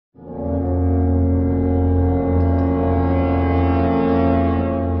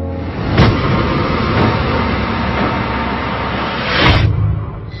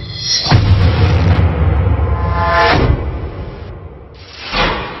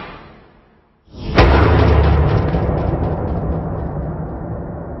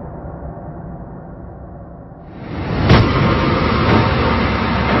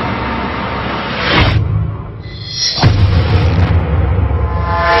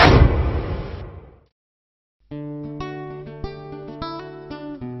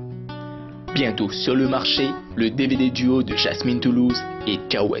Bientôt sur le marché, le DVD duo de Jasmine Toulouse et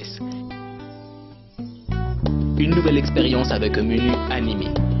Kawes. Une nouvelle expérience avec un menu animé,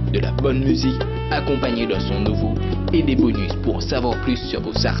 de la bonne musique accompagnée d'un son nouveau et des bonus pour en savoir plus sur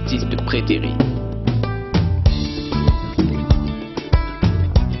vos artistes préférés.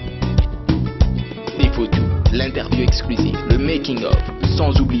 Des photos, l'interview exclusive, le making of,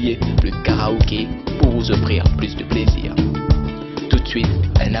 sans oublier le karaoké pour vous offrir plus de plaisir. Tout de suite,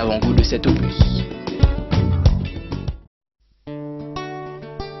 un avant-goût de cet opus.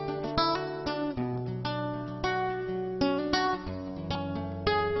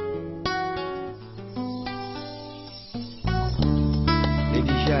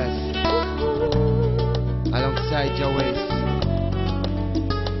 Lady Jazz, alongside Kawes.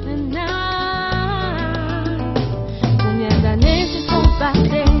 Combien d'années se sont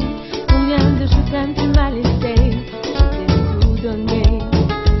passées, combien de choses tu m'as laissé. Je t'ai tout donné,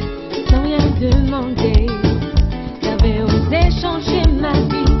 sans rien demander. J'avais osé changer ma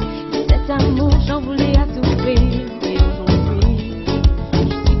vie, de cet amour j'en voulais à tout prix. Et aujourd'hui, je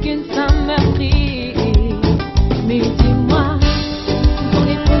suis qu'une femme meurtrie. Mais dis-moi, où sont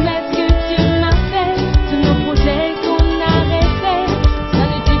les promesses que tu m'as faites, tous nos projets qu'on a rêvés, ça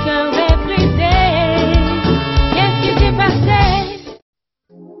n'était qu'un rêve brisé. Qu'est-ce qui s'est passé?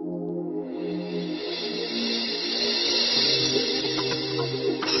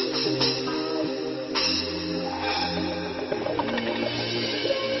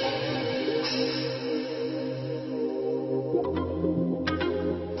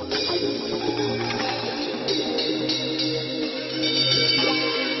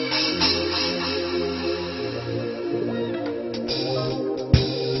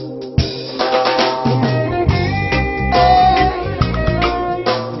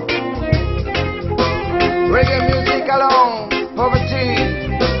 Reggae music alone, poverty.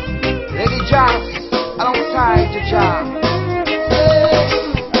 Lady Jazz, alongside the Jazz.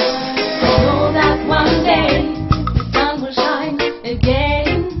 I know that one day the sun will shine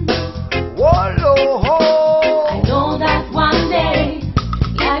again. I know that one day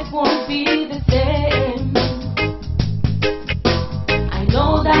life won't be the same. I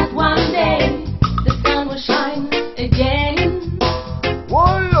know that one day the sun will shine again. I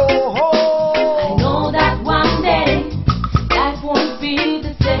know that one day life won't be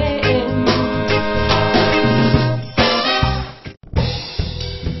the same.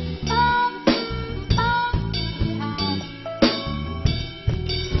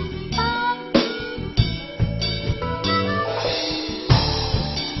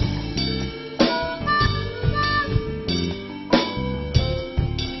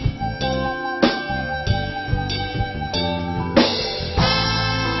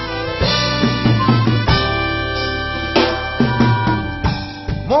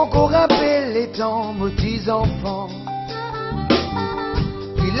 Mon corps rappelle les temps, mes petits enfants.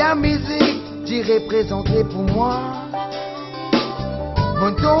 Puis la musique, j'y représenterai pour moi.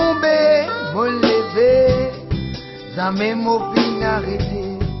 Mon tombé, mon levé, jamais mon fin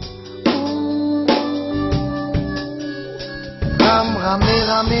arrêté. Ram, ramé,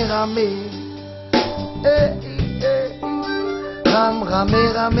 ramé, ramé. Eh, eh. Ram, ramé,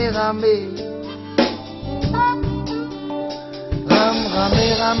 ramé, ramé. Ram,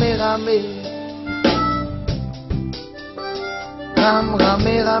 ramé, ramé, ramé. Ram,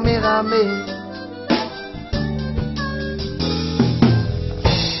 ramé, ramé, ramé.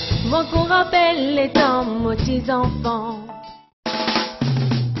 Mon corps rappelle les temps, mes petits enfants.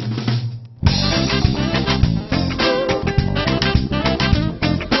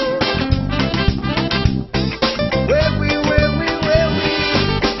 Oui, oui, oui, oui, oui, oui.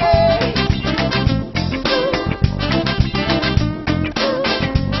 Hey.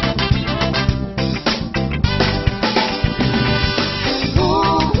 Où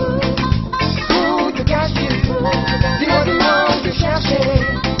te caches-tu? Dis-moi comment te chercher.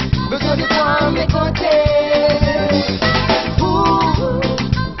 Besoin de toi à mes côtés. Où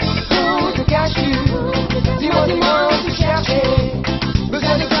te caches-tu? Dis-moi où te chercher.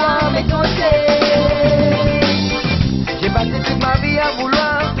 Besoin de toi à mes côtés. J'ai passé toute ma vie à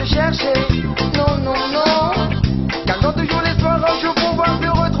vouloir te chercher. Non, non, non. Gardons toujours l'espoir un jour pouvoir te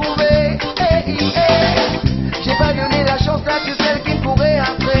retrouver. Hey, hey. J'ai pas donné la chance à toutes celles qui pourraient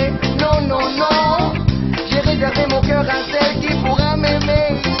après. Non, non, non. J'ai réservé mon cœur à celle qui pourra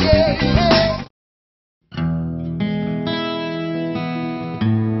m'aimer. Yeah, yeah.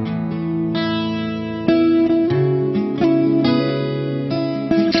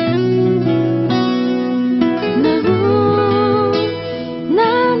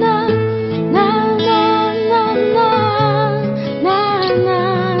 Na, na,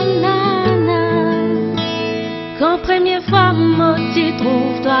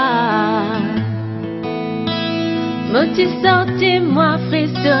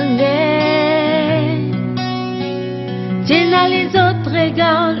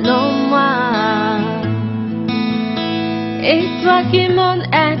 toi qui m'en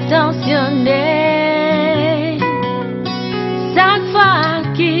intentionné. Chaque fois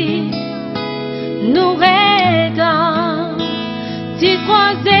qui nous regardons, tu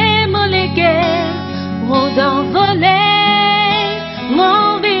croisais mon léguer, rôdant volé,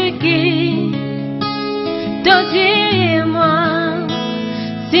 mon vécu. Te dis-moi,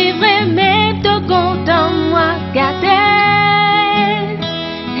 si vraiment te content, moi gâter.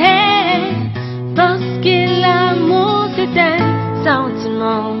 Parce que l'amour c'est un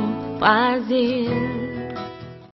sentiment fragile.